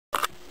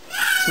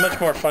It's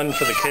much more fun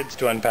for the kids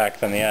to unpack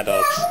than the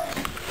adults.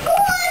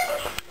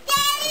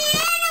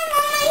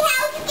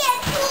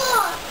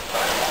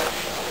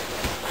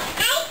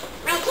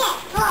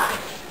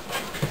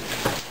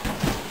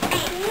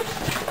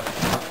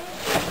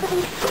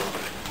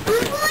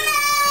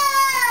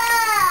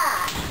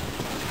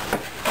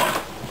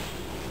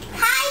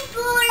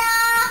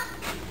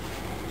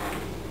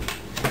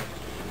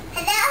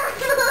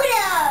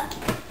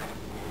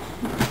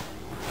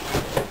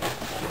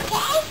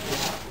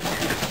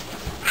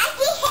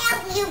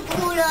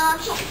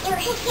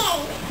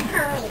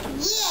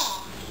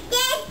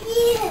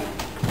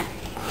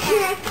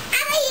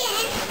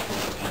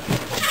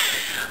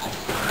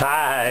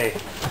 Hi.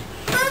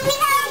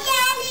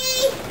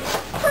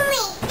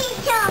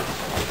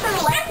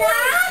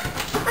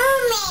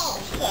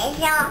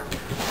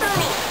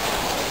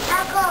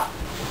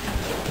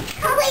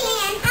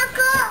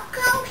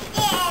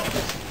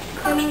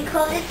 Want me to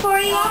close it for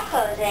you? I'll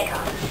close it.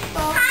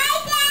 Hi,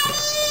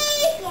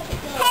 Daddy!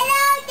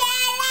 Hello,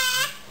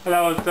 Daddy!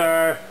 Hello,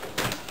 sir.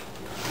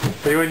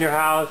 Are you in your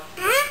house?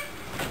 Huh?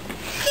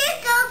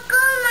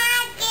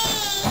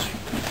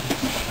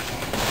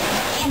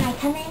 Can I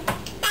come in?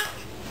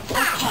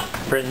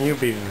 Okay. Britton, you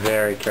be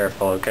very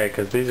careful, okay?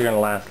 Because these are going to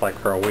last like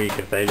for a week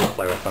if they just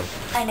play with them.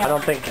 I know. I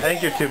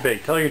think you're too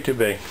big. Tell her you're too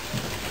big.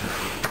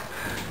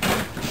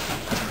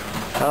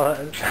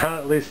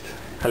 At least,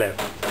 hello.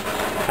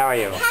 How are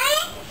you? Hi.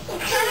 You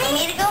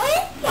me to go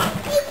in? Yeah,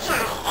 you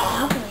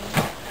can.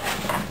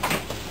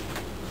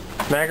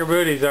 Smack her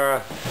booty,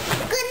 Zara.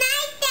 Good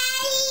night,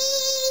 Daddy.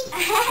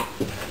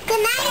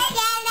 Good night,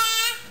 Dada.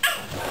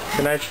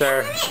 Good night,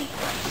 sir.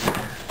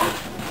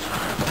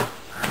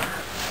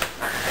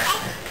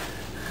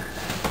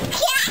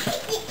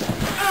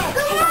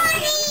 Good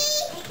morning.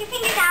 Take your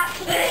fingers out.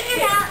 Take your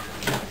fingers out.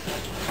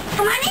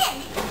 Come on in.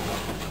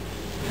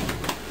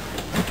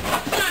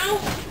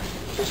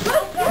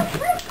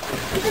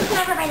 You can come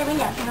over by the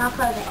window and I'll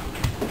close it.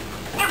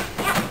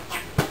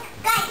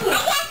 Guys, I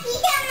got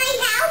pizza in my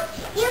house.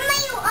 You're my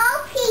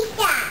old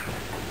pizza.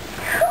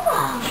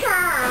 Cool.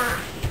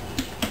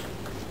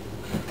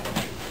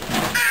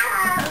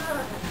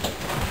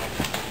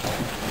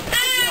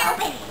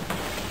 Open it.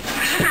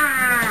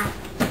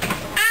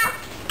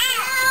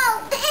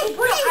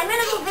 I'm going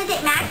to go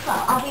visit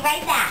Maxwell. I'll be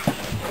right back.